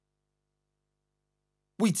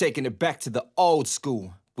We taking it back to the old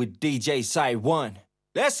school with DJ SI-ONE.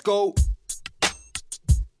 Let's go.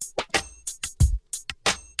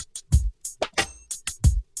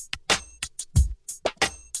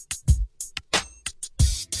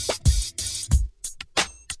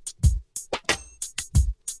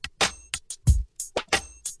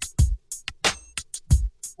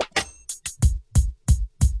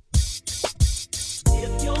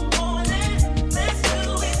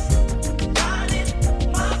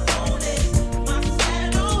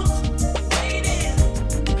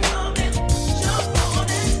 Coming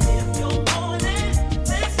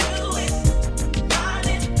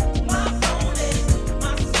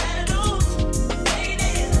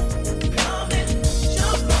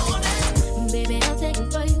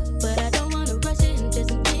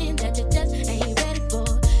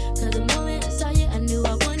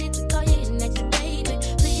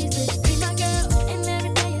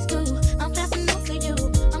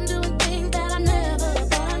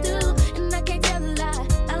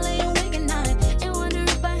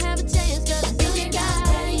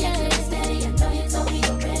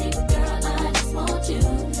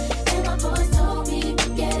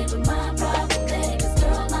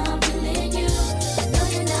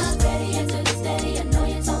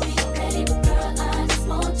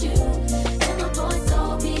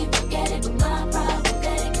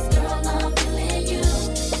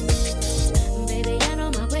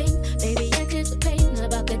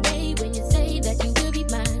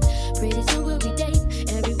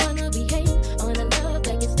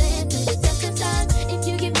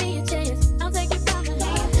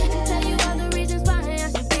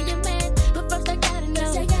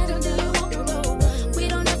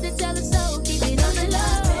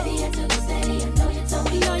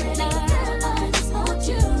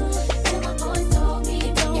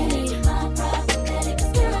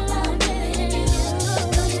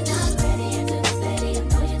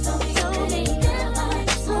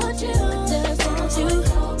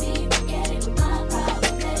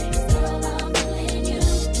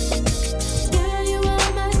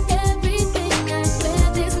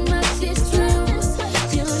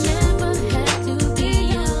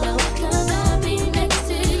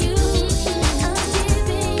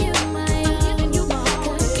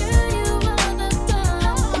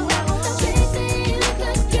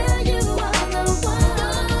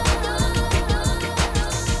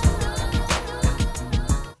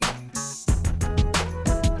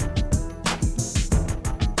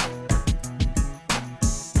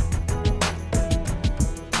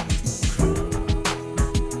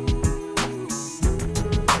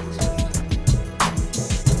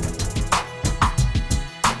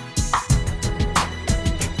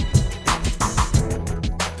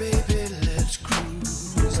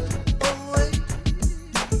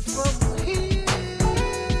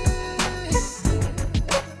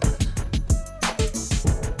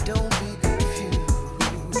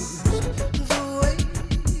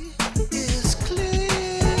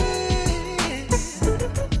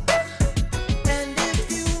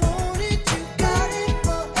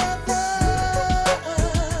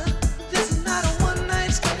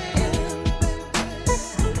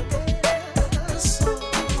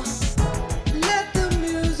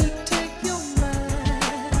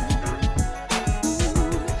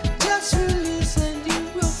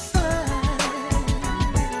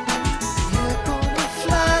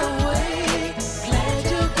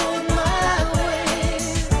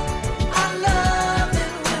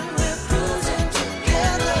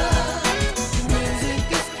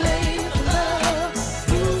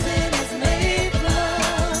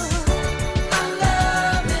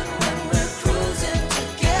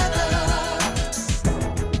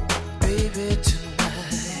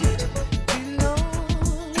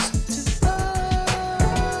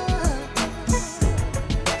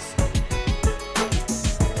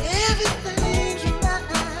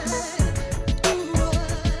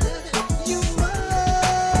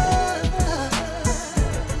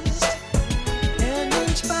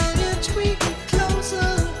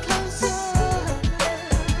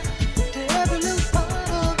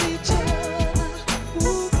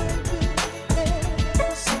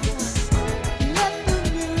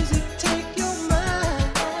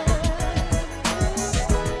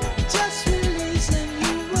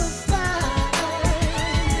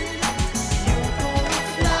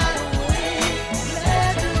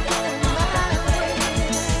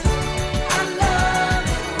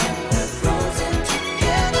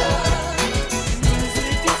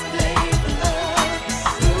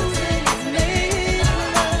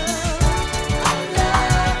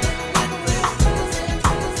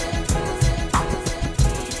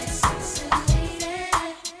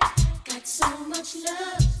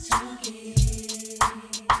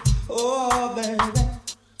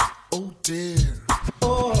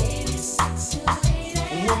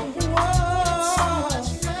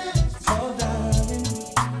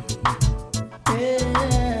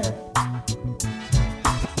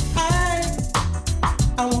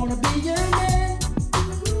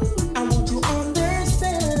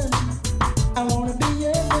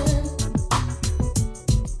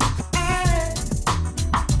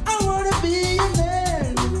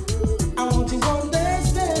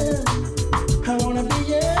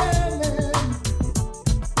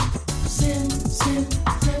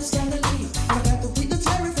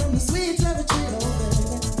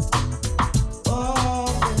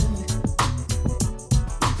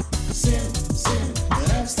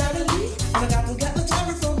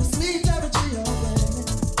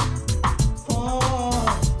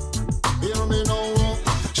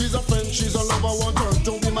love, I want her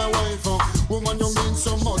to be my wife. Woman, you mean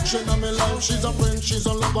so much in my life. She's a friend, she's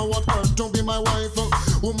a lover, I want her to be my wife.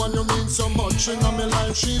 Woman, you mean so much in my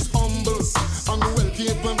life. She's humble and well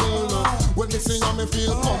capable. When they say I me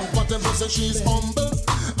feel comfortable, say she's humble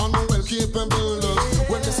and well capable.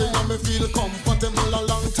 When they say I me feel comfortable a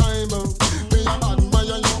long time. Me I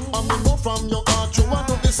admire you and me know from your heart you are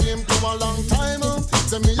do the same to a long time.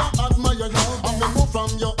 Say me I admire you and me know from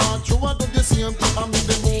your heart you are do the same to. I'm in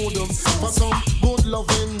the mood for some good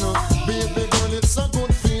loving. Baby girl, it's a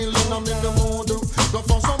good feeling. I'm in the mood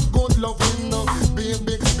for some good loving.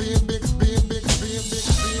 Baby, baby, baby, baby, baby,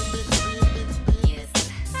 baby. Yes.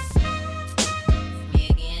 Me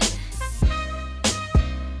again.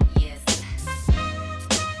 Yes.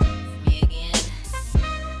 Me again.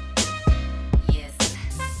 Yes.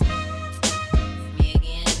 Me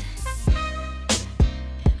again.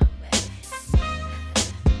 And I'm back.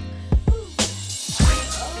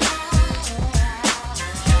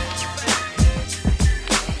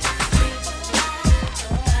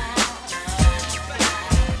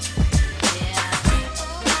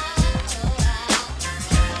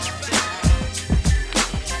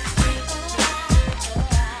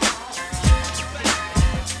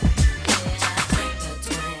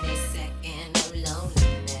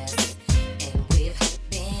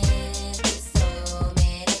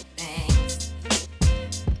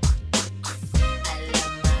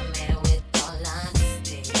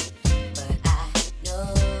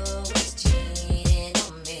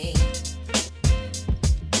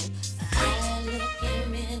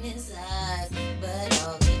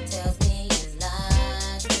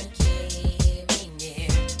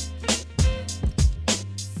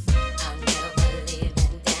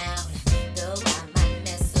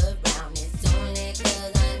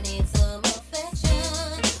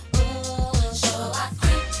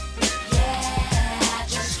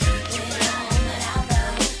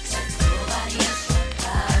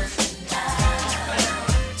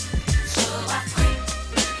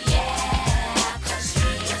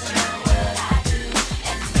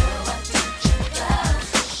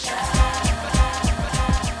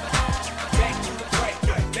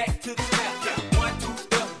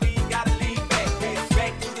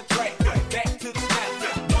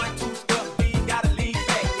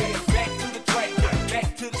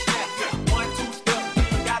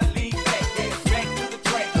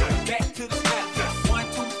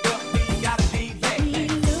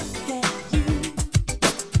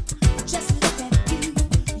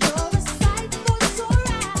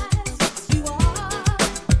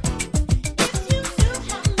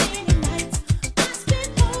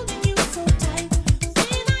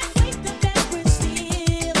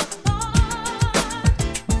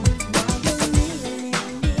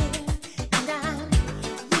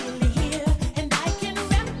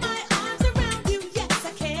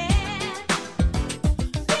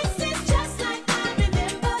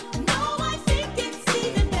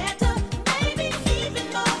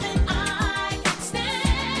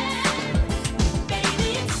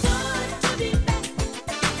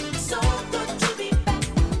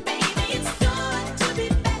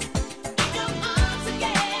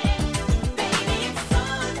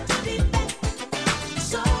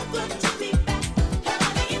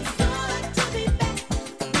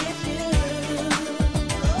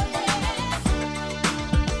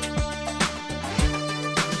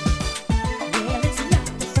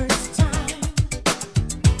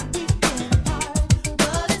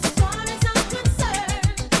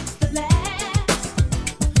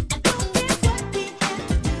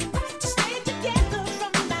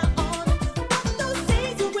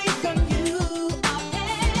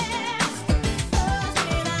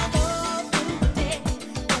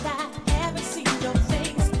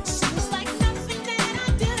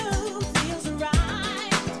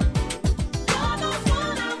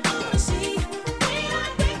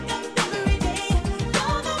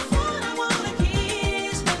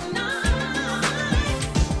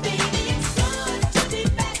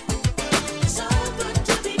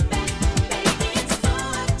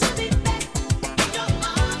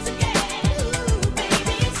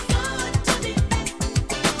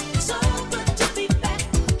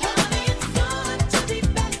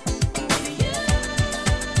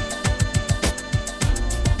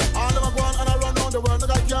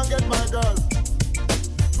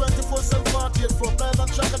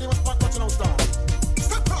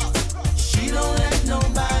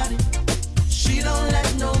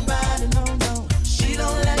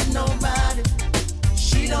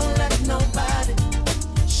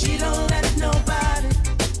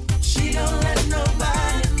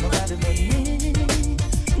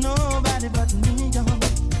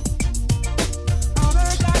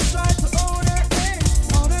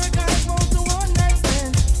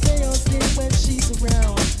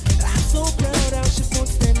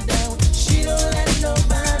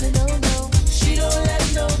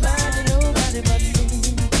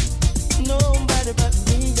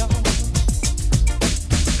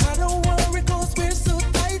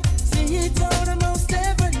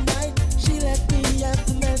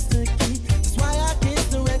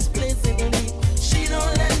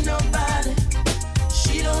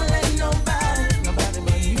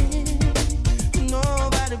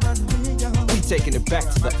 taking it back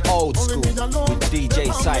to the old school with DJ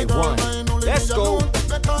SI-ONE. Let's go.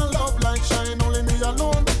 Make her love like shine, only me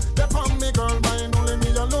alone. Dep on me girl mine, only me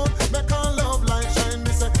alone. Make her love like shine.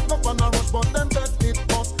 Me say no on a rush, but them bet it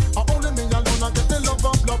bust. Only me alone, I get the love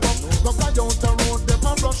up, love up. Go fly out the road, dep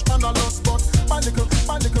a rush and a lost spot. Panicle,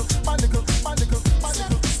 panicle, panicle, panicle,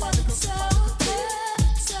 panicle, panicle.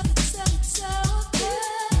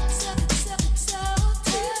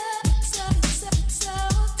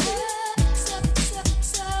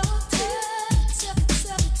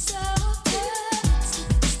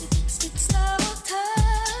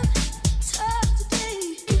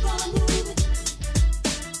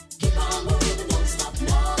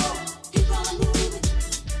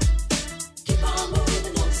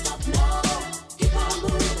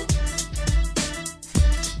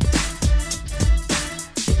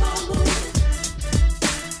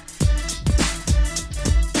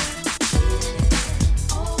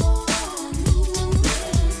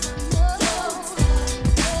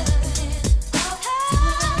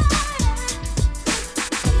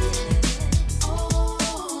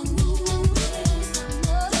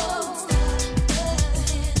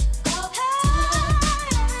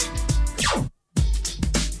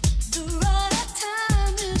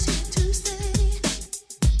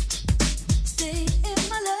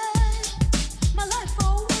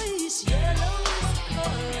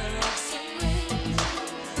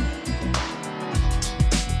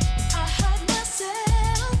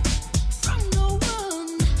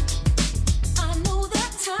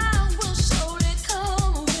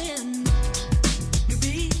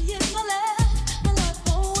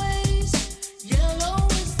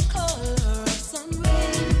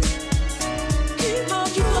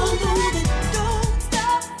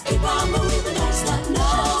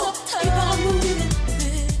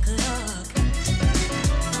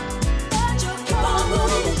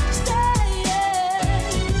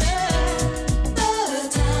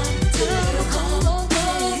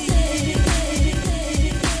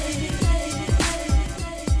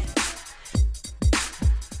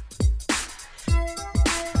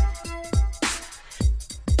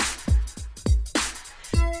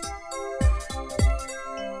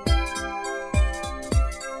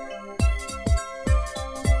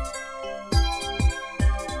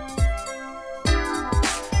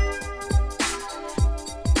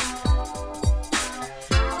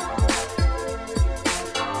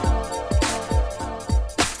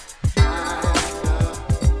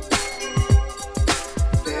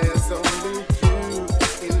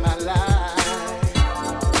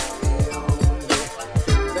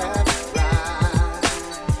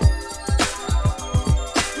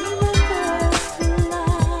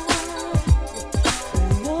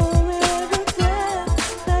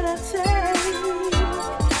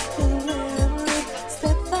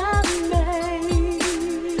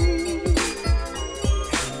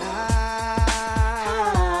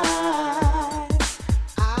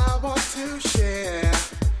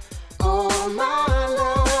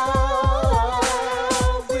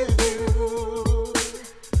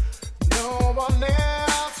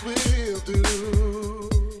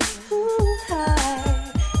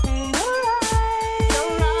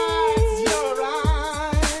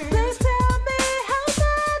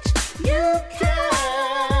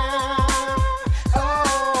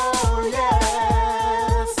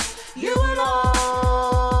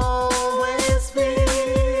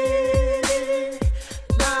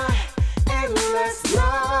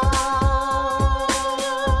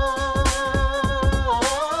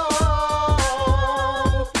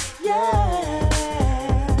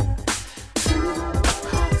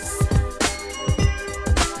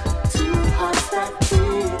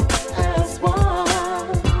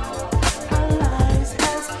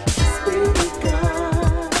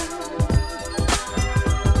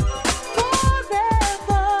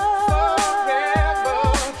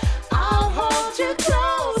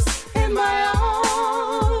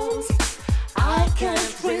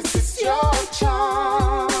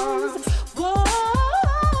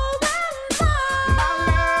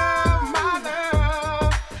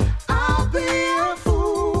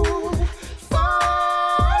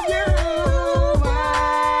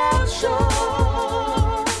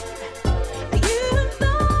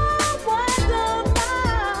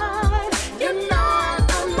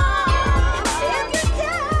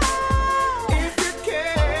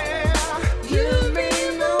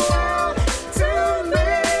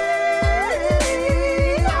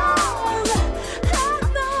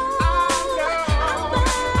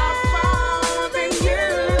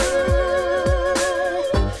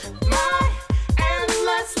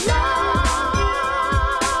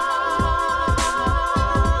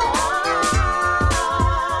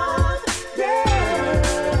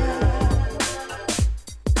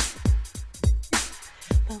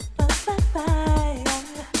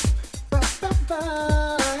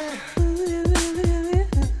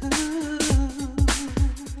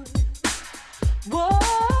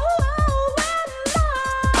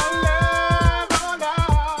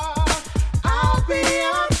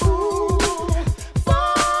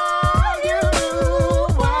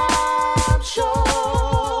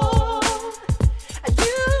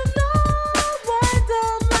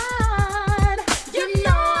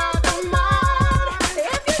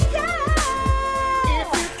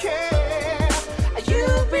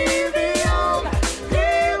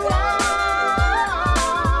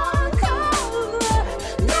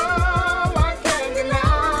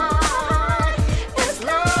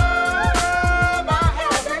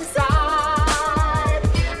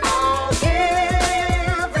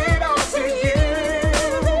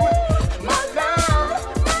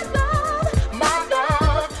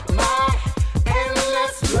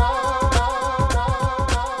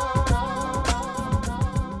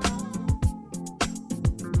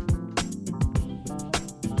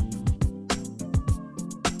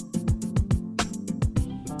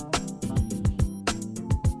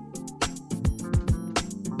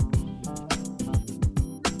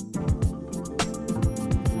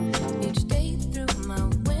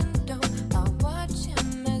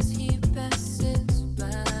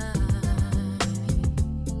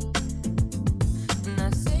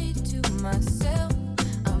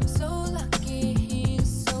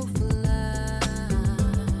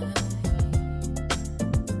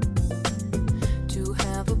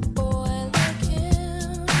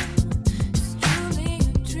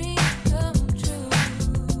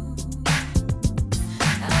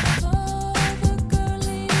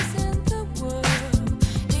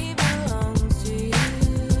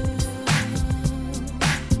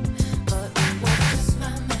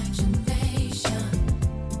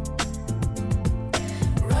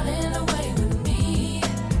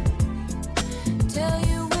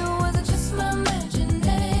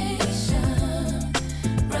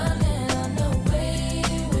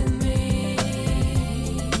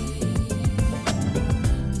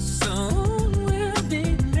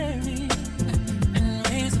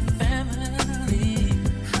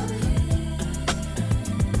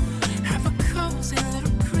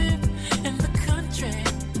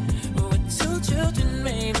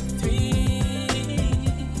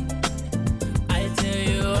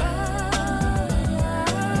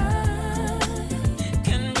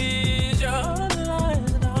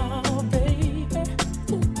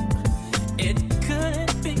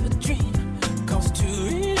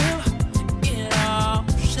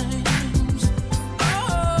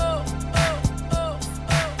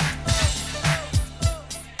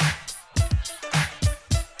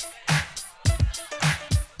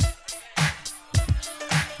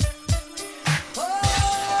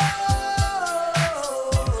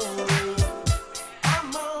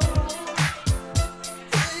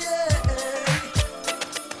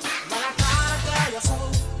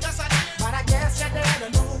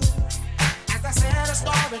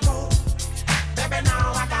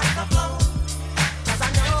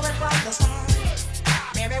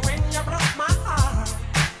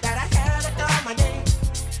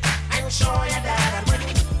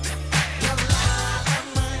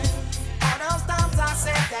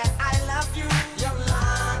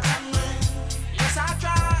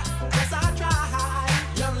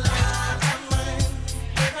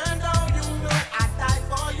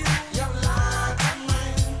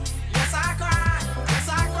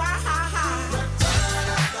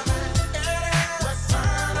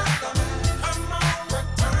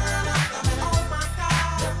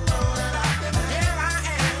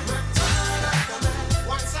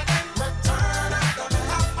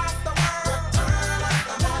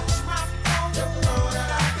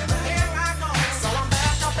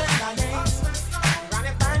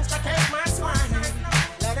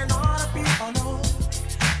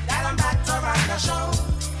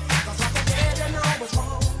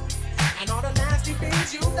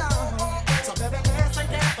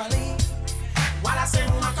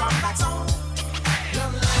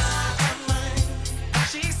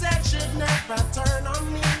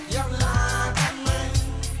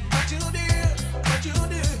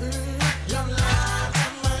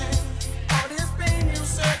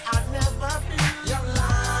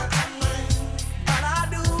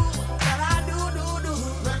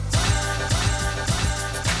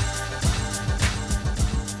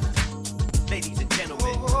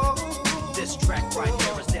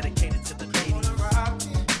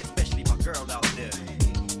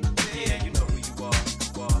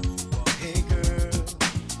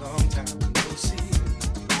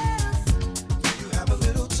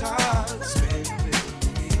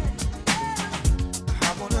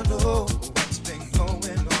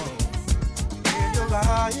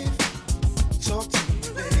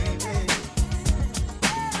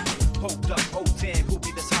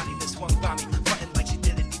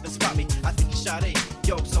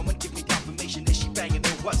 Yo, someone give me confirmation. Is she banging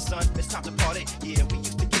or what, son? It's time to party. Yeah, we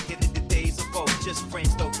used to kick it in the days of old. Just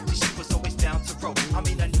friends though. She was always down to roll. I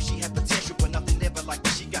mean, I knew she had potential, but nothing ever like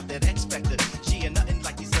that. She got that X factor. She ain't nothing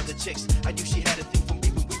like these other chicks. I knew she had a thing for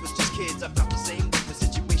me when we was just kids. I felt the same way when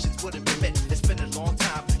situations wouldn't be met. It's been a long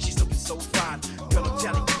time. She's looking so fine. Girl, I'm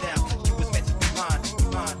telling you now, you was meant to be mine,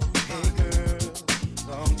 mine. Hey girl,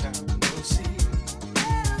 long time no see.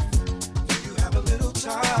 Do you have a little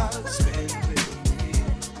time to spend with me?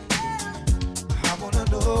 I wanna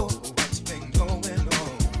know what's been going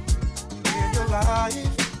on in your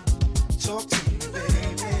life. Talk to me,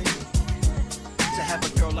 baby. To have a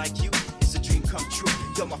girl like you is a dream come true.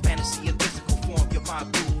 You're my fantasy in physical form. You're my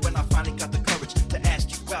boo. When I finally got the courage to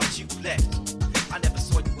ask you out, you left. I never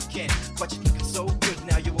saw you again, but you're looking so good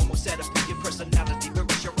now. You almost had a your personality. Where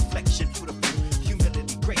is your reflection? Beautiful,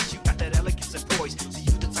 humility, grace. You got that elegance and poise. See,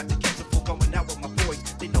 you the type to cancel for going out with my boys.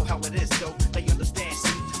 They know how it is, though. They understand.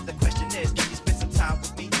 See, the question is, can you spend some time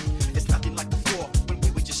with me? It's nothing like before when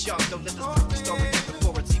we were just young. Don't let this perfect story end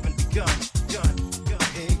before it's even begun.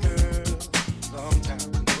 Hey girl, long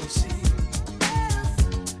time no see.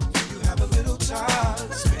 Do you have a little time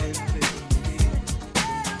to spend with me?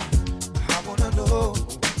 I wanna know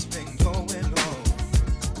what's been going on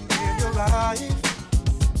in your life.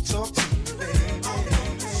 Talk to me, baby.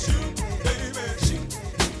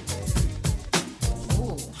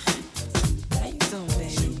 Ooh, how you doing,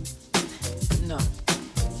 baby? No,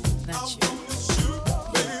 not you.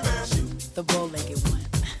 The bow-legged one.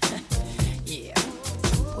 Yeah.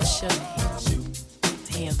 What's your name?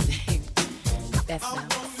 Damn, baby. That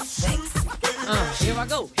sounds sexy. Here I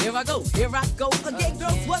go again,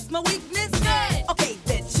 girls. What's my weakness? Okay,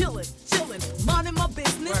 then chillin', minding my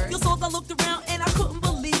business. Word. You saw I looked around and I couldn't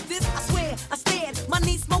believe this. I swear, I stared, my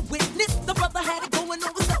niece, my witness. The brother had it going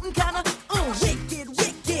on with something kinda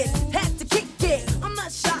wicked. Had to kick it. I'm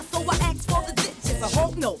not shy, so I asked for the ditches. I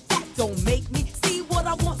hope no, that don't make me see what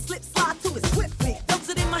I want. Slip, slide to it swiftly. Felt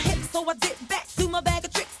it in my hips, so I dip back to my bag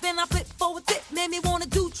of tricks. Then I flip for a tip, made me wanna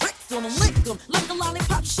do tricks on them, lick them like a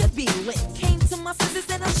lollipop should be lit. Came to my senses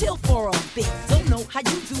and I chill for a bit. Don't know how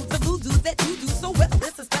you do the voodoo that you do so well.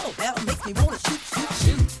 It's a spell that makes me wanna shoot.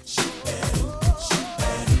 You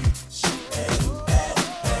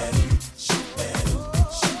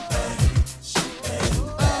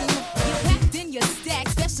packed in your stack,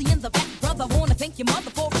 especially in the back, brother. Wanna thank your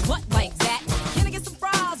mother for a butt like that. Can I get some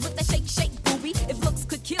fries with that shake, booby? If looks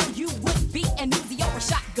could kill, you would be an Uzi or a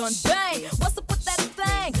shotgun. Bang! What's up with that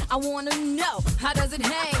thing? I wanna know, how does it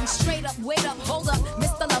hang? Straight up, wait up, hold up,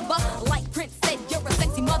 Mr. Lover. Like Prince said, you're a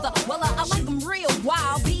sexy mother. Well, I like them real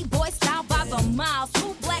wild. B-boy style by the mile.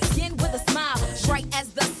 Smooth black skin with a smile. Bright as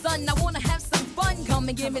the sun, I wanna have some fun. Come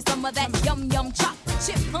and give me some of that yum chocolate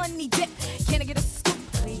chip honey dip. Can I get a scoop?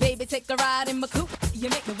 Baby, take a ride in my coupe. You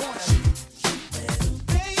make me wanna.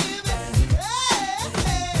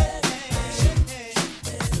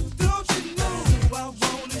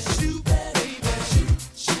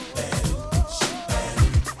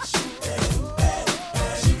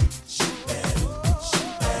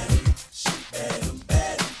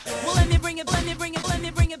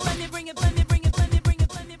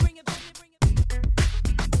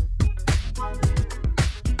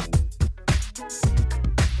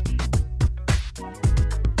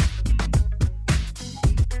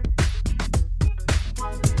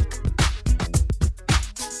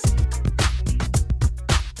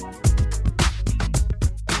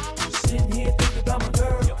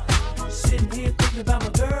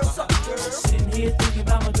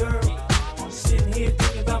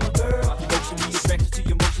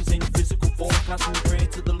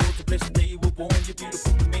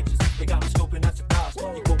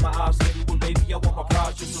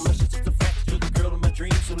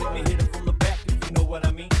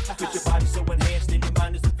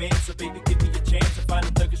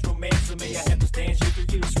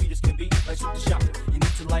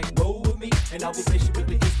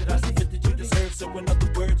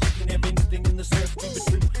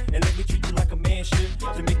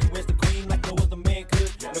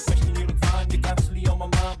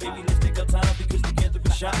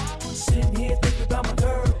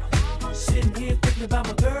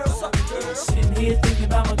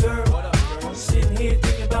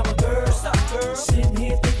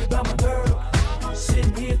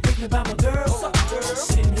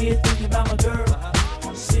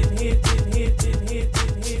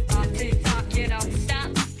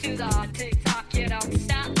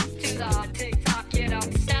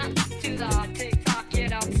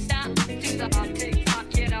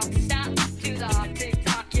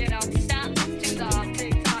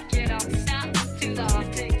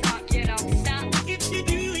 If you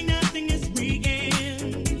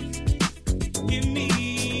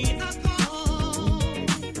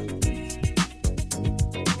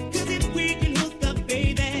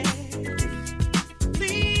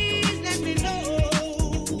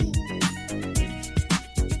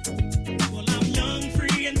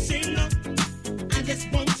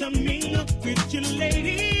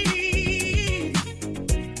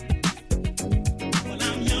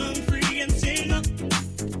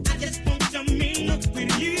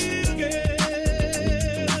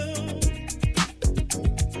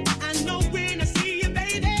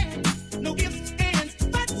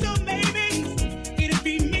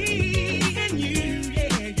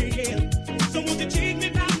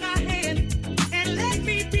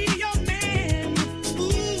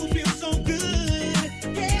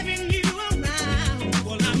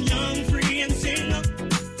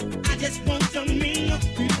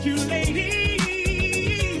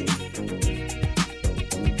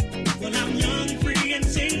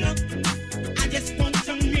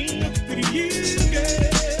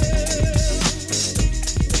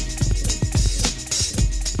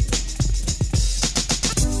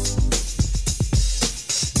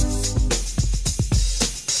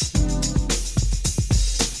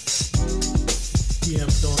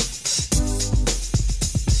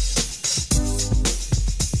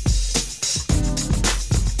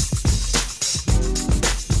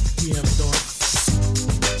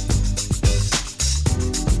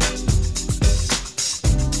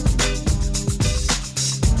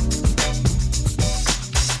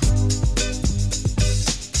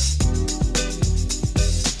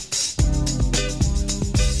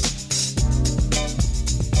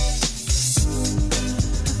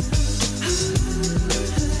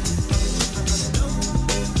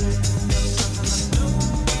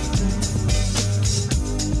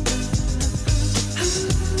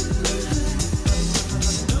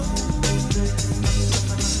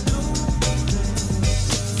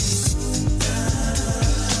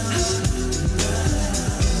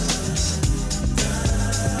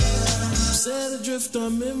drift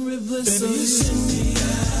on memory bliss. Baby, you send me out.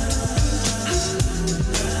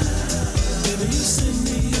 Baby, you send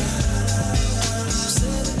me out.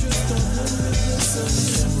 Set adrift on memory bliss.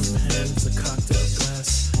 Camera pans, a cocktail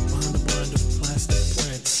glass, behind a blind of plastic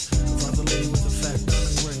plants. I found the lady with a fat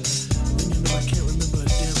diamond ring. Then you know I can't remember a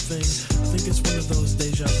damn thing. I think it's one of those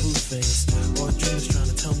deja vu things, or a dream is trying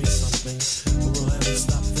to tell me something, but will I ever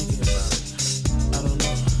stop thinking about it? I don't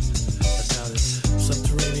know. I doubt it.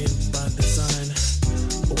 Subterranean by design.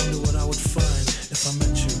 I wonder what I would find if I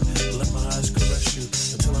met you. Let my eyes caress you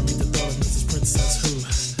until I meet the thought of Mrs. Princess who.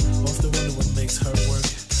 Often wonder what makes her work.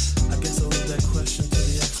 I guess I'll leave that question to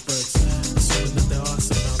the experts. Assuming that there are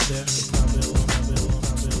some out there, but probably alone, probably alone,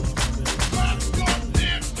 probably alone, probably alone.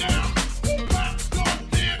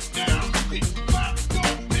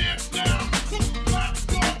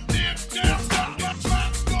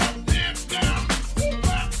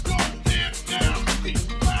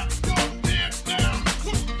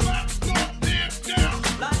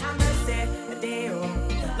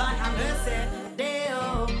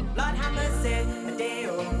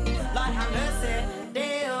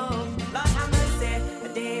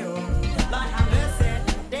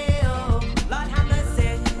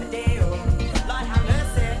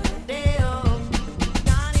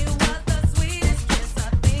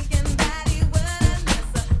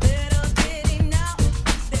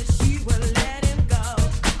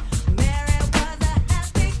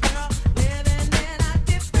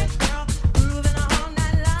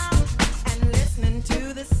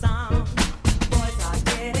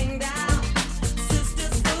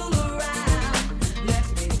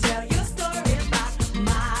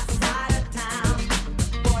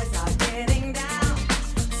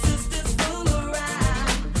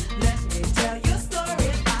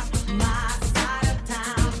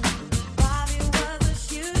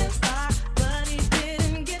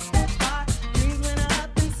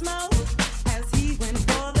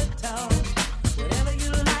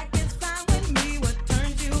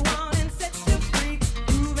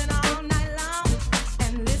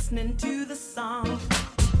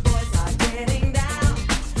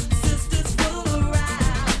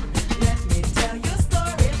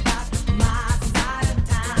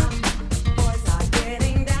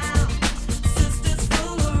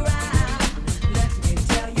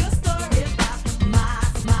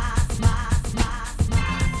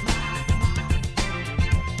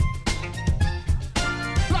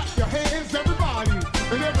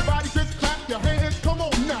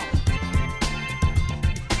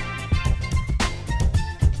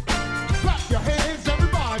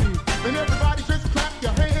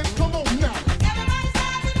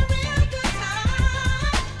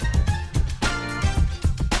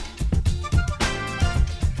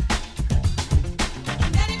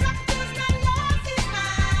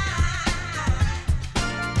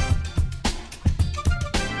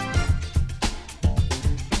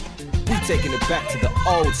 Taking it back to the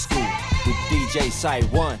old school with DJ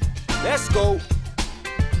SI-ONE. Let's go.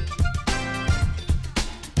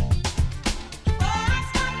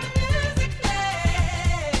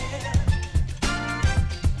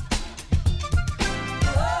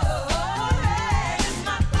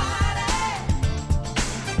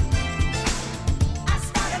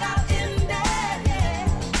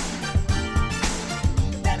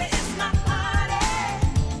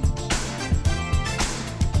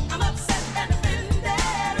 I'm upset and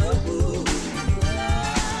offended. Ooh,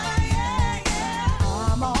 yeah, yeah.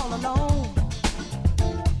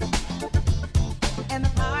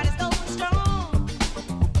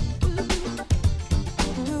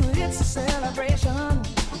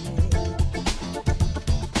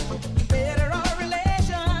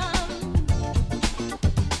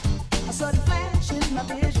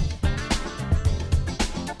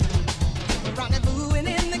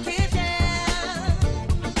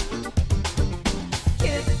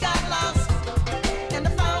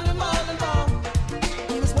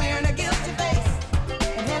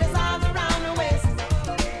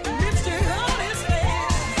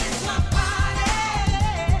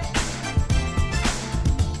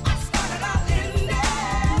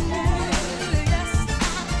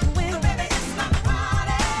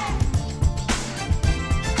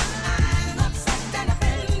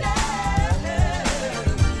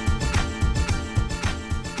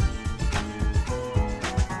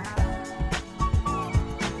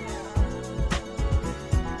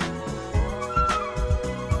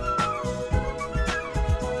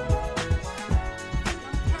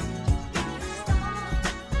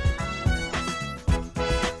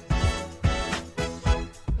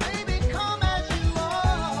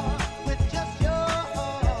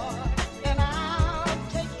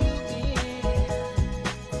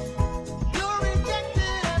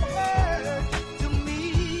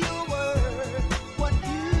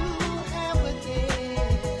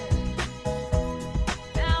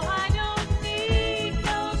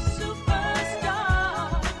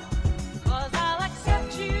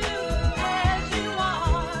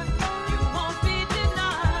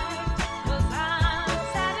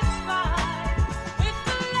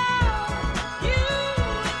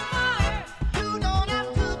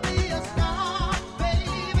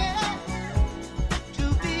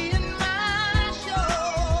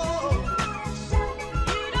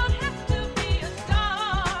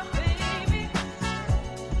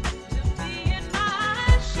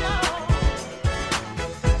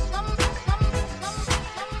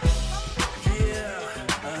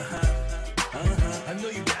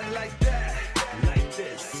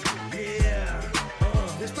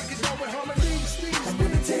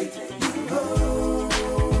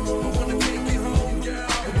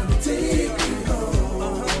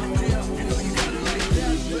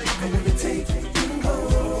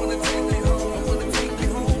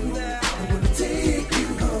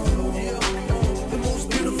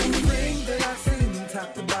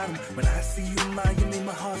 me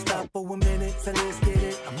my heart stop for a minute, so let's get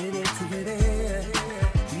it. I'm in it to win it.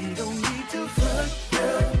 We don't need to front,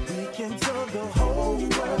 girl. We can tell the whole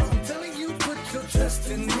world. I'm telling you, put your trust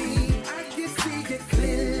in me. I can see it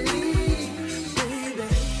clearly, baby.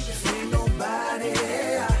 There ain't nobody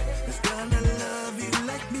that's gonna love you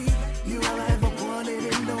like me. You all I ever wanted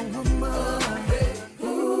in no woman.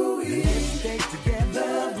 Ooh, we stay together.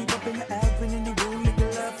 We up in the avenue in the room, make the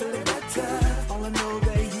love feel it better. All I know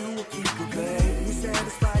that you will keep it, babe. We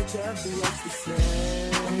satisfy each other, what's the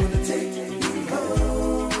same? I'm gonna take you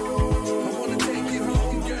home. I wanna take you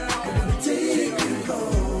home, girl. I'm gonna take you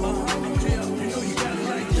home. You know you got it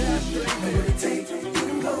like that, baby. I'm gonna take you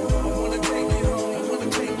home. I wanna take you home. I wanna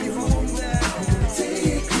take you home now. I'm gonna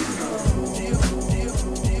take you home.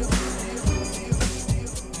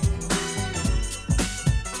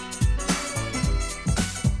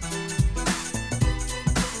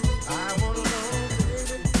 I wanna know,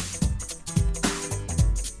 baby,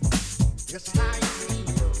 just how you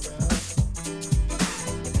feel, girl.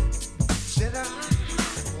 Said I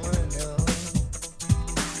wanna know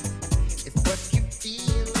if what you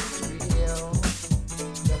feel is real.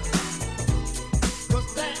 'Cause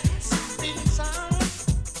that's inside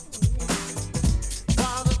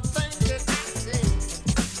all the things that I say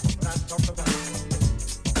when I talk about you.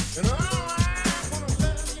 And oh, I wanna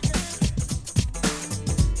love you, girl,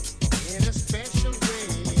 in a special way.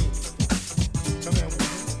 Come here, woman.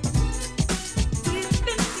 We've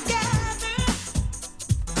been together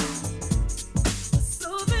so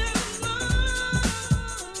very long.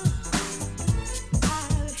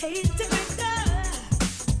 I'd hate to break up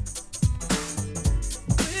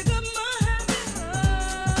with a more happy heart.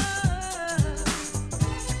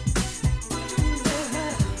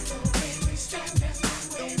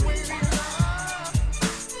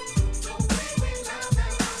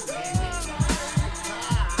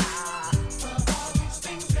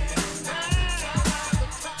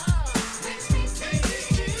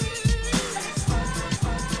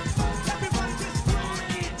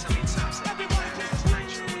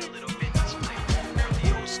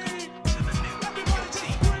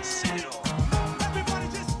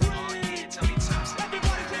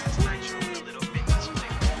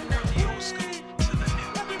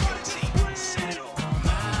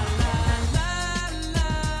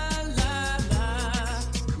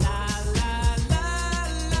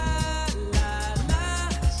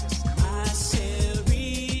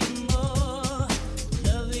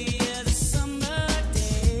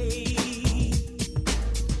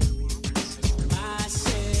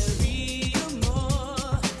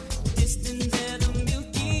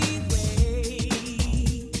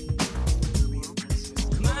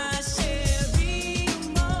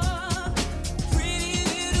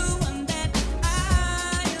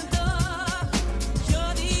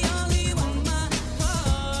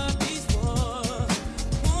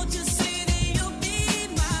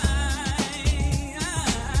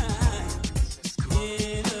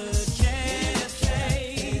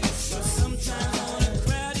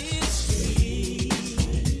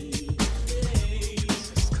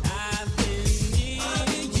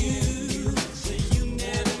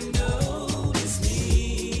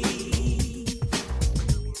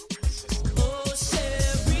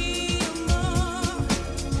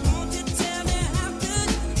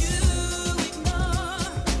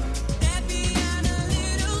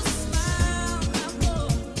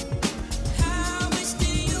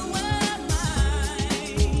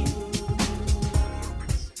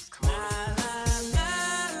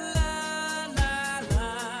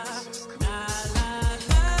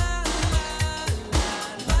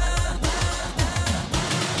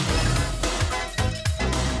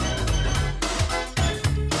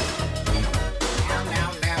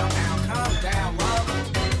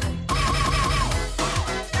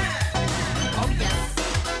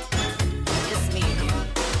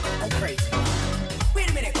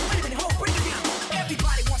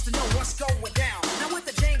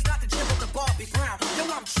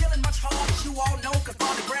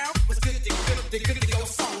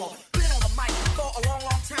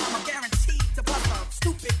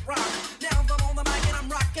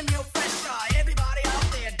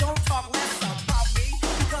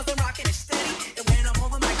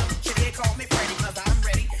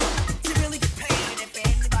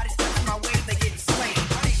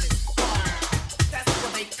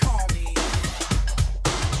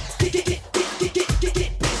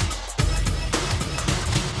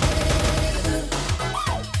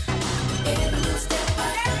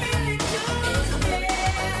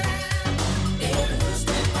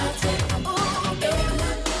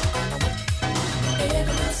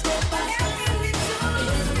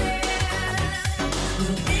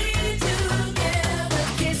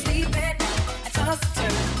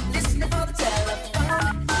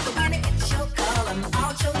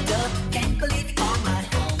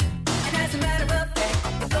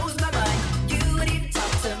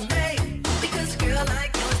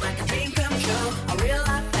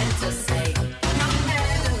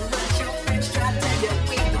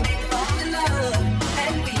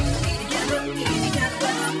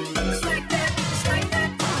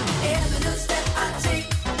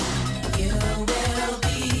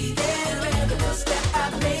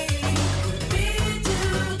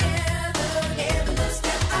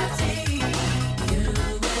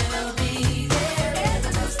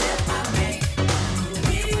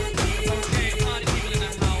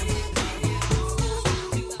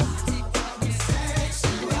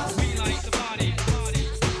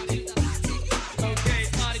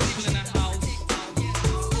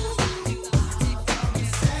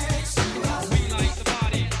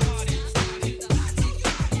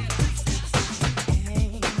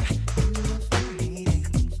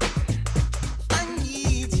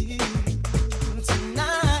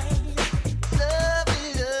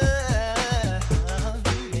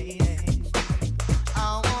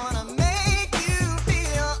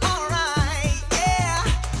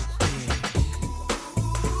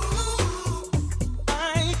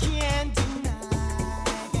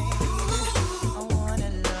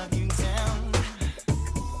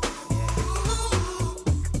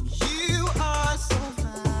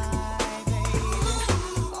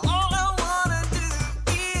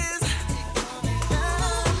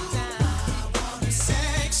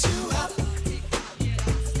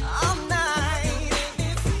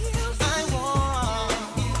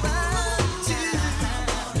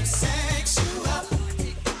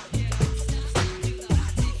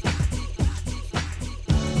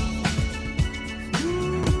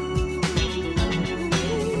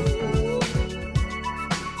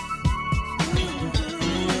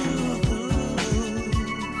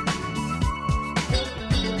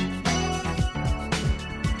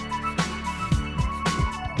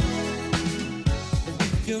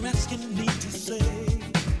 You're asking me to say,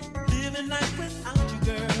 living life without you,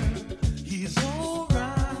 girl, he's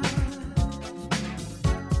alright.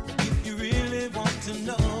 If you really want to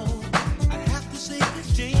know, I have to say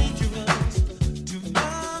it's dangerous to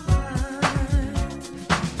my mind.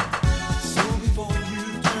 So before you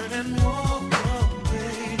turn and walk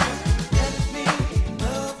away, just let me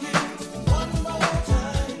love you one more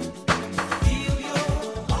time. Feel your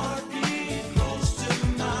heartbeat close to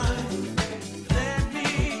mine. Let me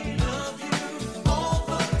love you all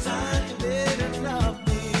the time, baby, love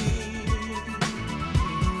me.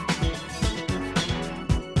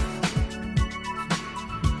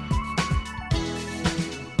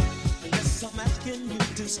 Yes, I'm asking you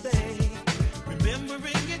to stay,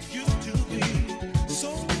 remembering it used to be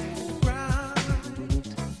so right.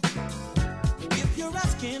 If you're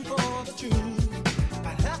asking for the truth,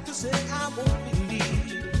 I'd have to say I won't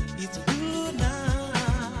believe it's good now.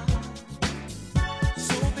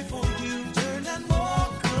 So before you turn and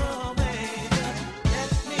walk away,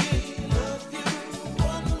 just let me love you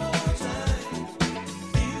one more time.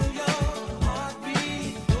 Feel your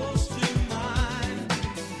heartbeat close to mine.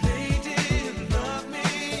 Lady, love me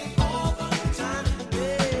all the time.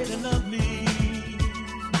 Baby, love me.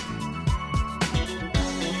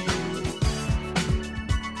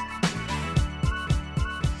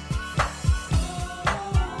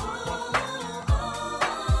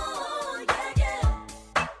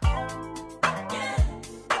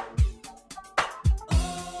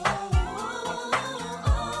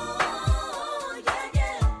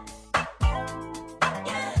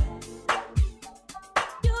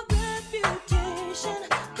 Your reputation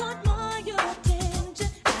caught my attention.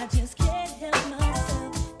 I just can't help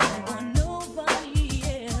myself. I want nobody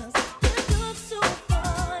else. You look so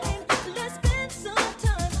fine. Let's spend some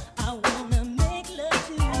time. I wanna make love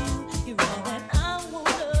to you. You're all that I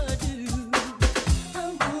wanna do.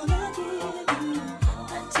 I'm gonna give you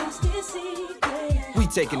a tasty secret. We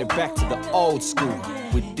taking it back to the old school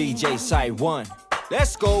with DJ SI-ONE.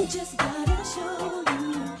 Let's go. Just gotta show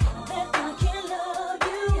you that I can love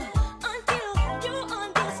you until you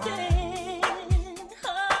understand.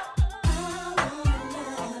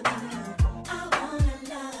 I wanna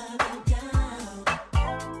love you down.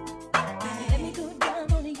 Let me go down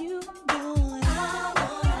on you, boy. I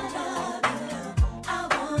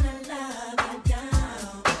wanna love you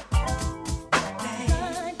down.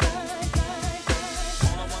 Glide, glide, glide, glide.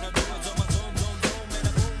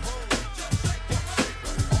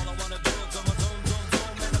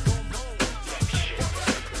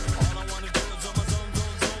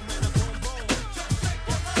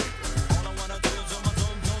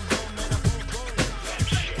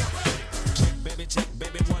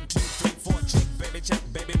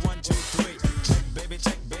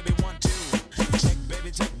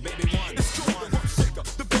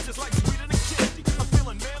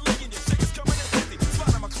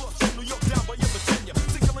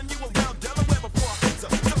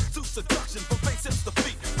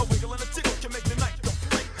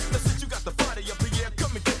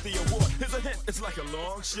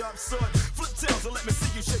 sharp sword. Flip tails and let me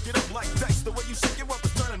see you shake it up like dice. The way you shake it up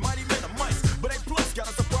is turning mighty men of mice. But A plus got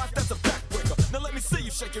a surprise that's a backbreaker. Now let me see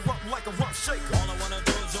you shake it up like a rump shaker. All I wanna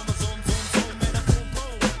do is zoom, zoom, zoom, zoom, and a boom,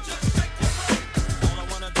 boom. Just shake it up. All I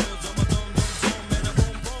wanna do is zoom, zoom, zoom, zoom, and a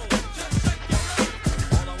boom, boom. Just shake it up.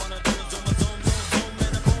 All I wanna do is zoom, zoom, zoom, zoom,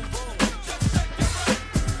 and a boom, boom. Just shake it up.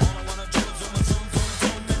 All I wanna do is zoom, zoom, zoom,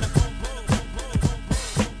 zoom, and a boom, boom, boom, boom, boom,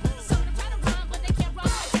 boom. Some of them try to rhyme, but they can't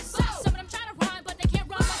rhyme like this. Some of them try to rhyme, but they can't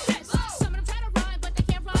rhyme like this. Some of them try to rhyme, but they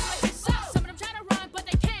can't rhyme like this. Some of them try to rhyme, but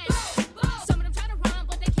they can't. Some of them try to rhyme,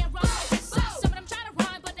 but they can't rhyme like this. Some of them try to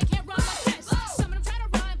rhyme, but they can't rhyme like this. Some of them try to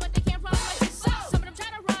rhyme, but they can't rhyme like this. Some of them try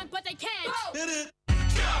to rhyme, but they can't. Hit it.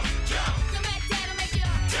 The Mac Dad'll make you.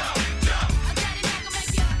 A Daddy Mac will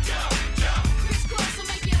make you. Chris Cross will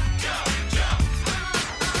make you.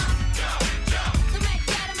 The Mac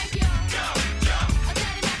Dad'll make you. A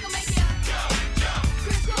Daddy Mac will make you.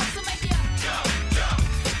 Chris Cross will make you.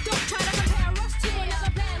 Don't try to compare us to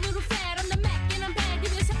another bad little fad. I'm the Mac and I'm bad.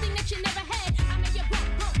 Give you something that you never had. I make you bump,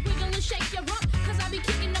 bump, wiggle and shake your rump. Cause I be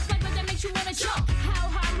kicking the flavor that makes you wanna jump. How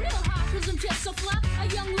high, real high, cause I'm just so fly. A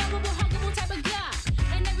young, lovable, huggable type of guy.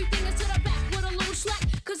 And everything is to the back with a little slack.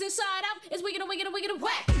 Cause inside out is wicked and wicked and wicked and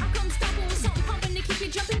whack. I come stomping with something pumping to keep you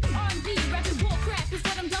jumping. R&B, rapping, bull crap is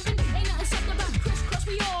what I'm dumping. Ain't nothing soft about crisscross,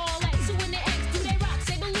 we all like. So when they ask, do they rock,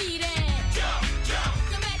 say believe it.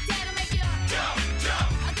 The Mac Dad'll make you.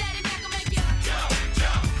 A Daddy Mac will make you.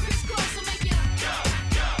 Chris Cross will make you.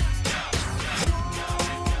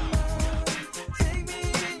 Take me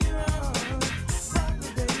in your arms, rock me,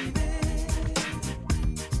 baby.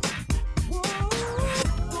 Whoa,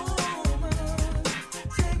 woman,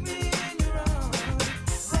 take me in your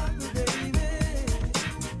arms, rock me, baby.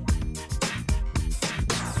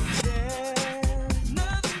 There's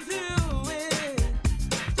nothing to it.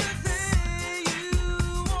 Just say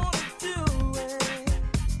you wanna do it.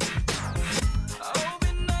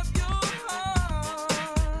 Open up your heart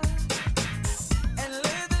and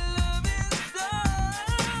let the love inside.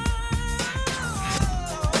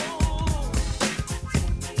 Oh,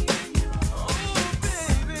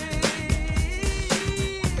 baby,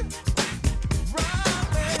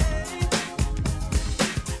 rock me.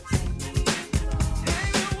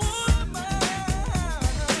 Hey, you woman,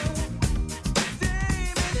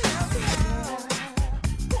 David, help me out.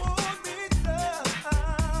 Hold me tight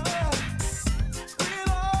with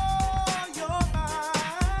all your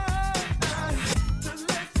might to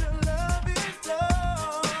let your loving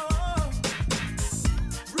flow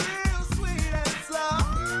real sweet and slow.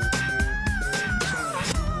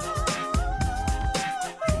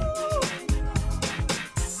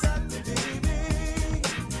 Rock me, baby.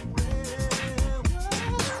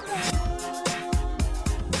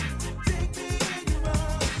 Take me in your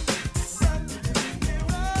arms. Rock me, baby.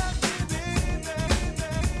 Rock me,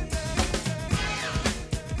 baby.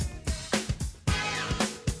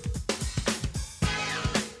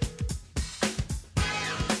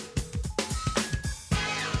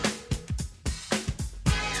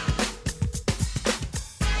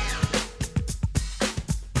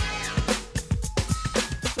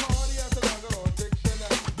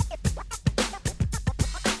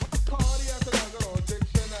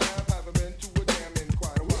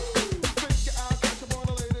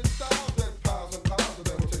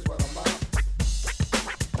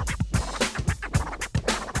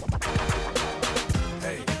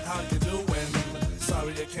 Hey, how you doing?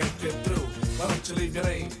 Sorry I can't get through. Why don't you leave your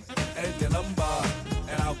name and your number,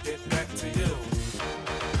 and I'll get back to you.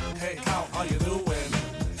 Hey, how are you doing?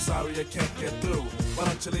 Sorry I can't get through. Why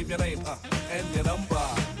don't you leave your name and your number,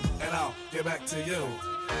 and I'll get back to you.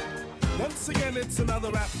 Once again, it's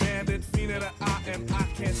another rap bandit, fiend at I, and I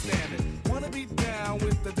can't stand it. Wanna be down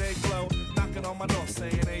with the day glow, knocking on my door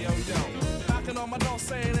saying, hey, yo, yo. Knocking on my door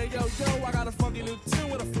saying, hey, yo, yo, I got a funky new tune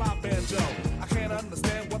with a fly banjo. I can't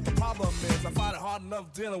understand what the problem is. I find it hard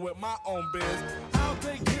enough dealing with my own biz. How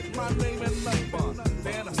they get my name and number?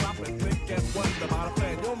 Then I stop and think and wonder about a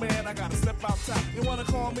plan. Yo, man, I gotta step out top. You wanna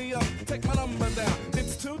call me up? Take my number down.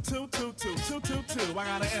 It's 2222222. I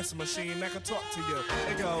got an answer machine that can talk to you.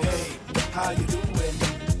 It goes, Hey, how you doing?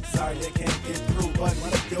 Sorry I can't get through, but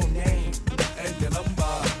what's your name? and your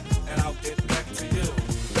number, and I'll get back to you.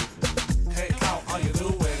 Hey, how are you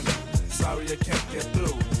doing? Sorry I can't get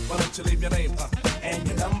through. Why don't you leave your name And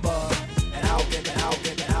your number, and I'll get it, I'll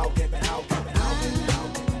get it, I'll get it, I'll get it, I'll get it, I'll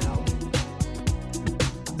get it, I'll get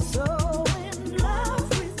it. So in love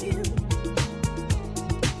with you,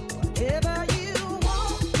 whatever you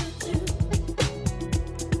want to do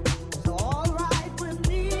is all right with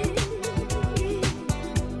me.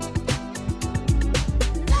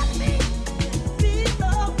 Let me be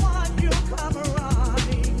the one you come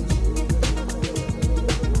running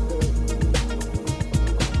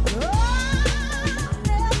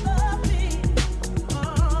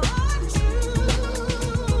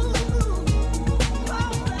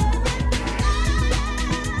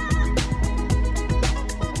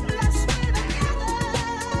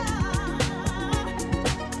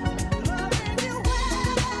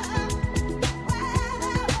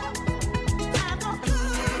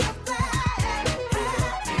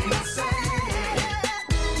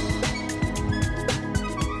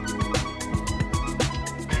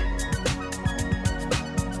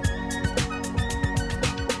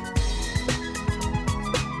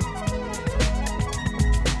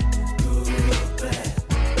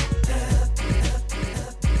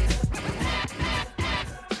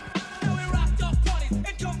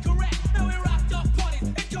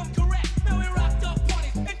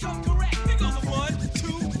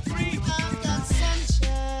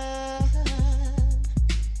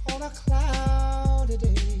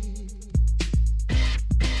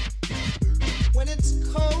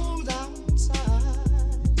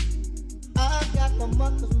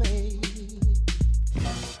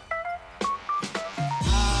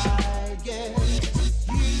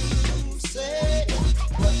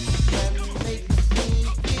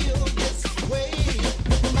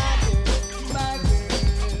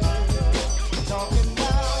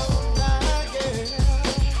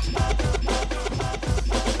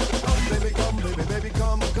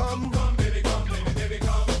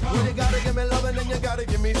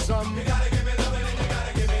some. You gotta give me loving and you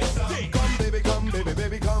gotta give me some. Come baby,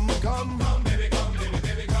 baby, come. Come baby,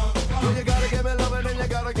 baby, come. Yeah, you gotta give me loving and you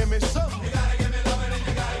gotta give me some. You gotta give me loving and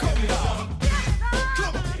you gotta give me some.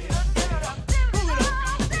 Come on.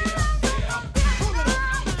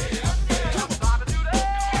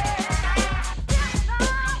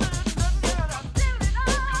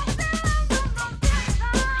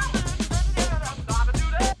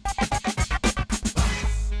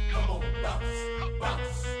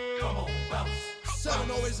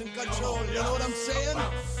 In control, you know what I'm saying?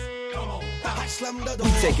 I slam the door.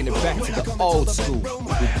 We taking it back to the old school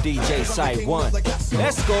with DJ SI-ONE.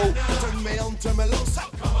 Let's go. Turn me on, turn me loose.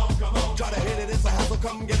 Come on. Try to hit it, it's a hassle.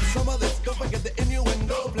 Come get some of this. Don't forget the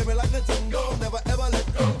innuendo. Play me like Nintendo. Never ever let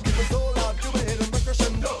go. Keep it so loud, you will hit it with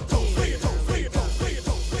crescendo.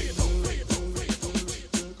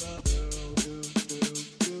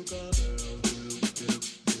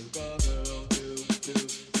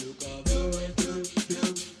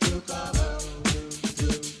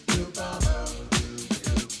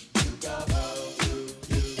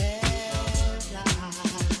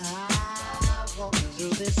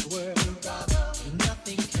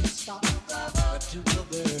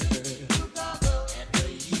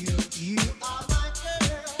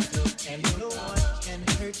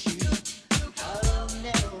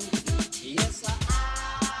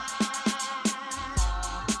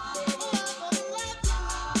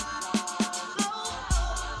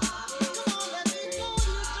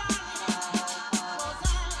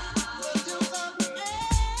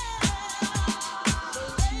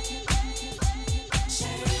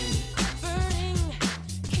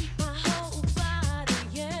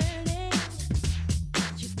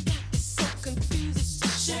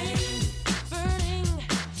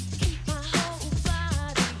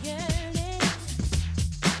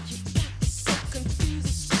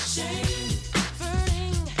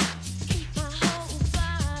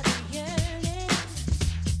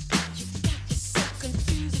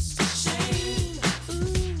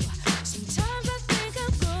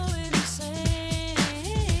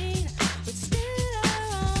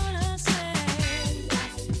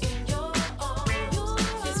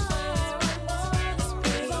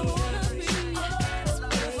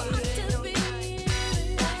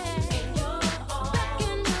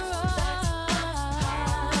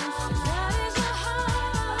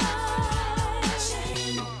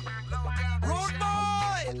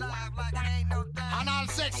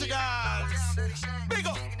 Sexy girls, big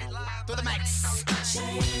up to the max.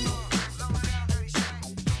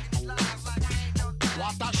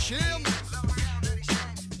 What a shame.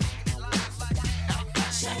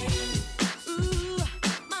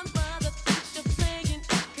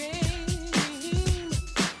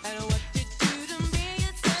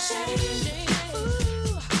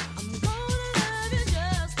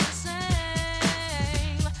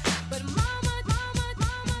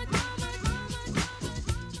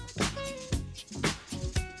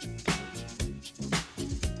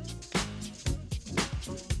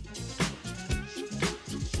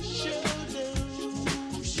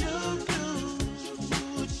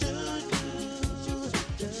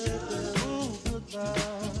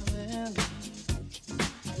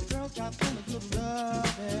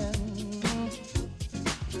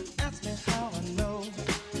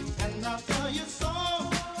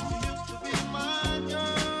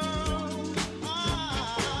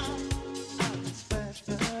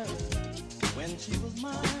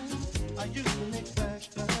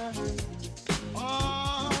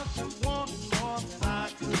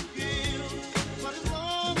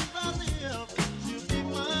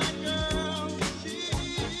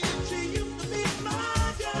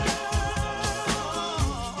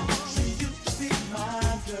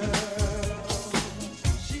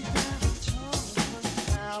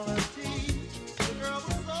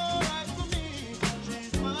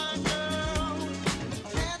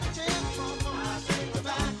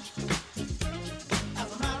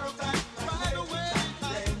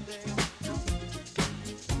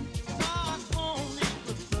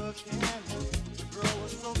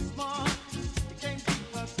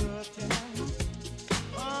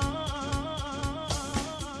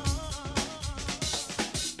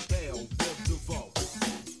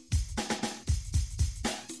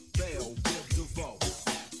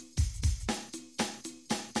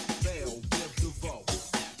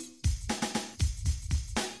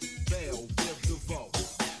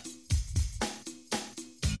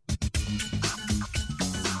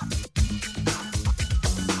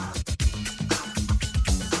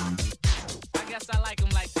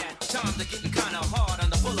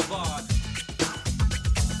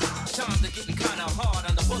 Times are getting kinda hard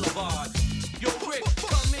on the boulevard. Yo, Rick,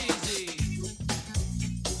 come in.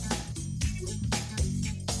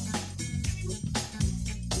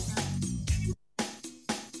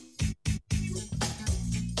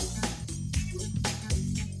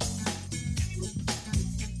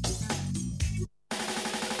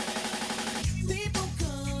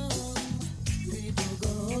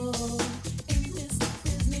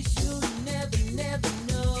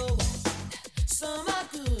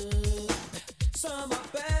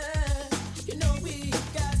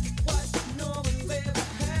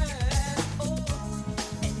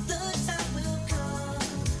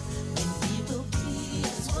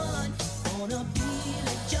 wanna be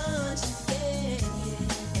the judge, yeah.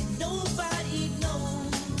 And nobody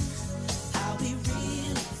knows how we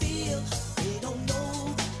really feel. They don't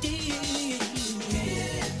know deep.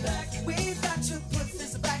 Get back. We've got to put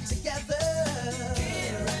this back together.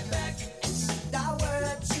 Get right back. And send our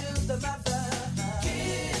word to the mother.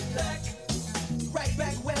 Get back. Right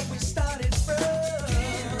back where we started from.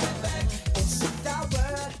 Get right back. And send our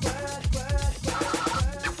word, word, word,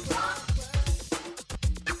 word, word, word.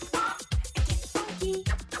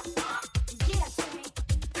 Yeah, Sammy.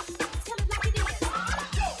 Tell it like it is.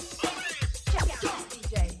 Check out this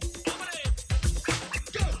DJ.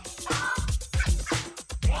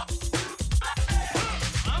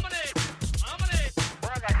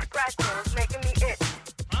 Boy, that scratching is making me itch.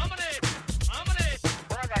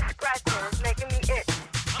 Boy, that scratching is making me itch.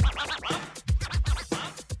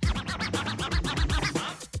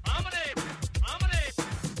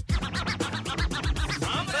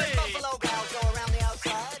 Three buffalo gals go around the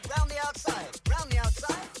outside, round the outside, round the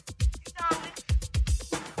outside.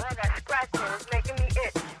 Boy, that scratching is making me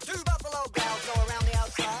itch. Two buffalo gals go around the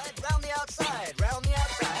outside, round the outside, round the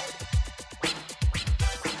outside.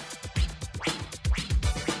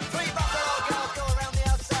 Three buffalo gals go around the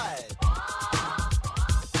outside.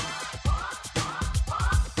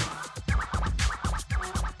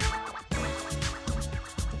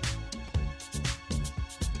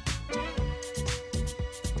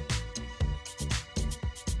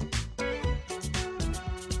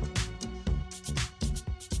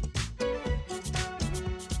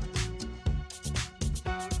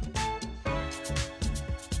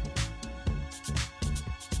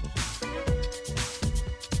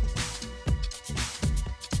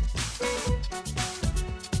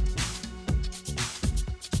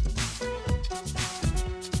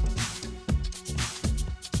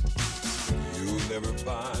 You'll never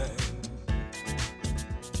find,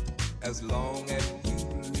 as long as you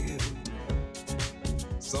live,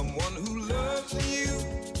 someone who loves you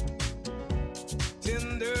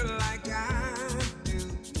tender like I do.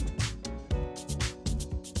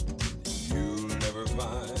 You'll never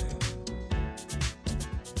find,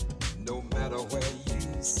 no matter where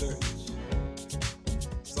you search,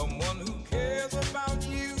 someone who cares about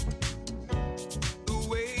you the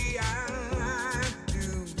way I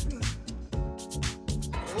do.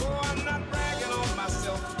 Oh, I'm not bragging on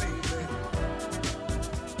myself, baby,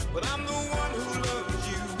 but I'm the one who loves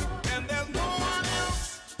you, and there's no one else,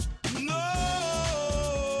 no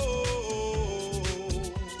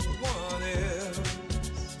one else.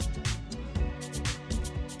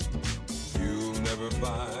 You'll never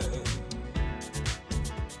find,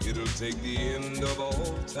 it'll take the end of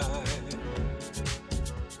all time,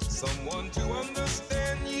 someone to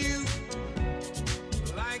understand you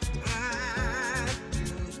like I do.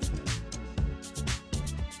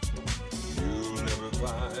 You'll never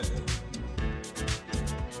find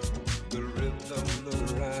the rhythm, the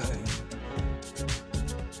rhyme,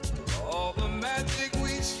 all the magic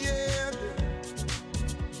we shared,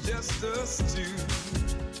 just us two.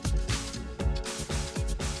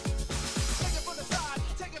 Take it from the side,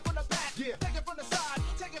 take it from the back. Yeah. Take it from the side,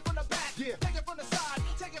 take it from the back. Yeah. Take it from the side,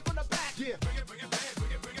 take it from the back. Yeah. Bring it back,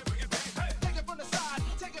 bring it back. Hey. Take it from the side,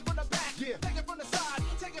 take it from the back. Yeah. Take it from the side,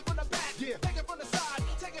 take it from the back. Yeah. Take it from the side,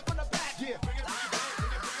 take it from the back. Yeah. Bring it back,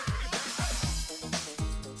 bring it back.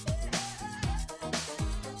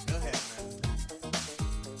 Go ahead, man.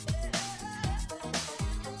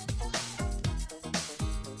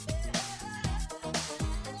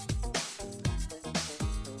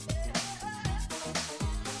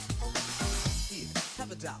 Here, have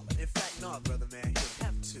 $1. In fact, no, brother man, here,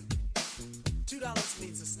 have $2. $2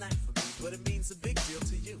 means a snack for me, but it means a big deal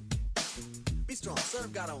to you. Be strong,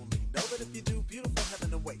 serve God only. Know that if you do, beautiful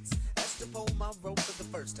heaven awaits. Esther pulled my rope for the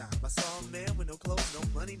first time. I saw a man with no clothes, no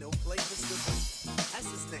money, no plate, Mr. Wayne. That's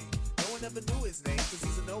his name. No one ever knew his name, cause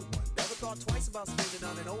he's a no one. Never thought twice about spending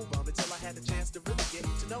on an old bum until I had the chance to really get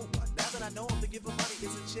to know one. Now that I know him, to give him money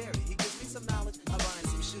isn't charity. He gives me some knowledge, I buy him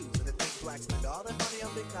some shoes. And to think blacks spend all their money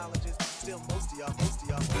on big colleges, still most of y'all. Can't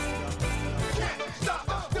stop,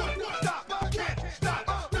 don't stop, can't stop,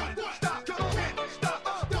 don't stop, can't stop,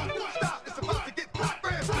 don't stop. It's about to get hot,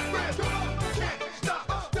 red, come on. Can't stop,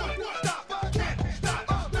 don't stop, can't stop,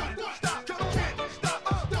 don't stop, can't stop,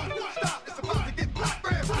 don't stop. It's about to get hot,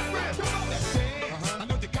 red, come on. Let's dance. I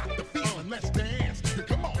know you got the feeling. Let's dance.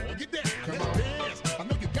 Come on, get down. Let's dance. I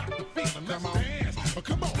know you got the feeling. Let's dance.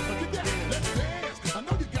 Come on, get down. Let's dance. I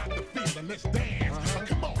know you got the feeling. Let's dance.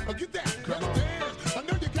 Come on, get down. Let's dance. I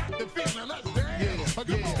know you got the feeling. Let's dance. Come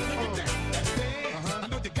on, get down. Let's dance. I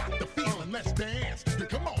know you got the feeling. Let's dance.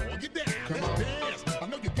 Come on, get down. Let's dance. I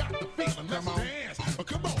know you got the feeling. Let's dance.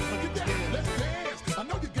 Come on, get down.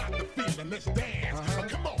 let's dance.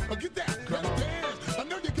 Come on, get that, let's dance. I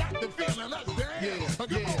know you got the feeling, let's dance. Come on,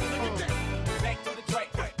 get that. Back to the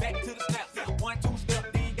track, back to the snap. 1, 2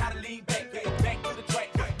 step, then you gotta lean back. Back to the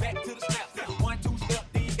track, back to the snap. 1, 2 step,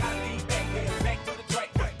 then you gotta lean back. Back to the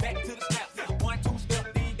track, back to the snap. 1, 2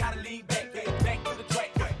 step, then you gotta lean back. Back to the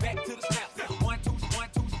track, back to the snap. 1, 2, 1,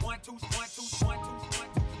 2, 1, 2, 1, 2, 1, 2,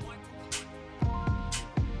 1, 2.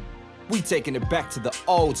 We taking it back to the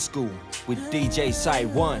old school with DJ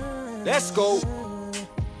SI-ONE. Let's go.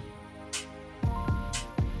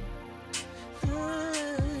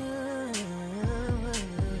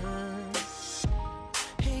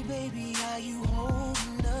 Hey baby, how you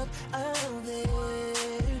holding up out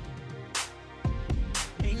there?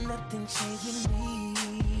 Ain't nothing changing me.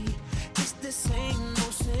 It's the same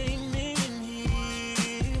old same in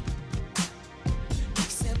here.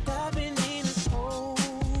 Except I've been in a hole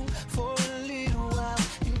for a little while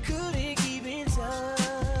and couldn't keep in touch.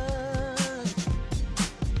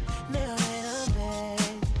 Now that I'm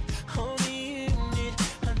back on the unit,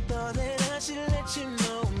 I thought that I should let you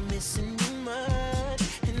know I'm missing you much.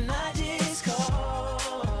 And I just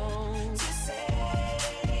called to say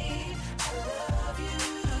I love you.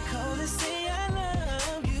 I called to say I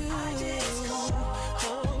love you. I just called,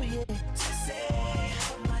 oh yeah, to say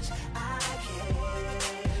how much I care.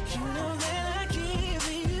 You know that I care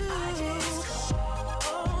for you. I just called,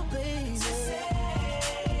 oh baby, to say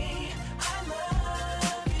I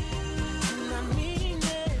love you. And I mean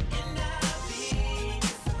that, and I mean it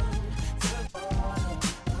from the bottom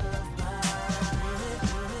of my heart.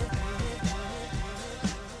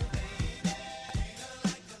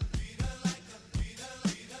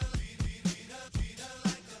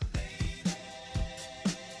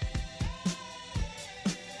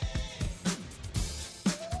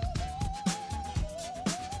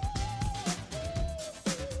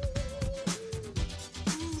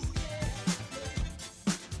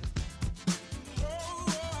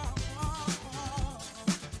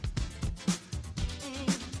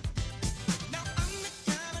 Now I'm the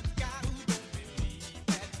kind of guy who don't believe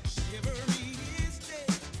that chivalry is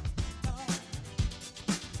dead.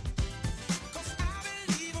 'Cause I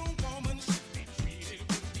believe a woman should be treated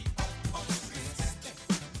with the utmost respect.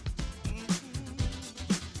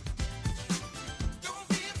 Don't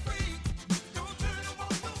be afraid, don't turn and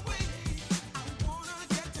walk away. I wanna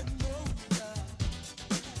get to know ya.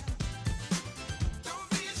 Don't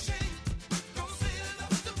be ashamed, don't say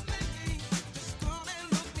love's to play. Just come and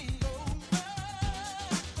look me over.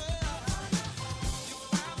 You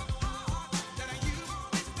have a heart that you've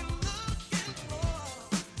always been looking for.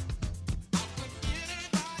 Out with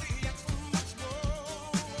anybody else for much more.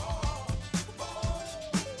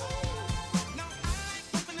 Now I ain't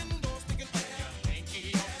opening doors, thinking that you're hanky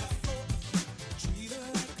off the floor. Treat her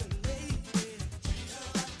like a lady.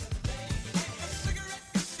 A cigarette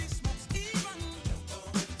if she smokes, even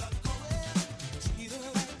treat her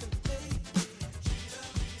like a lady.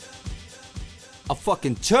 A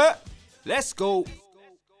fucking chirp. Let's go.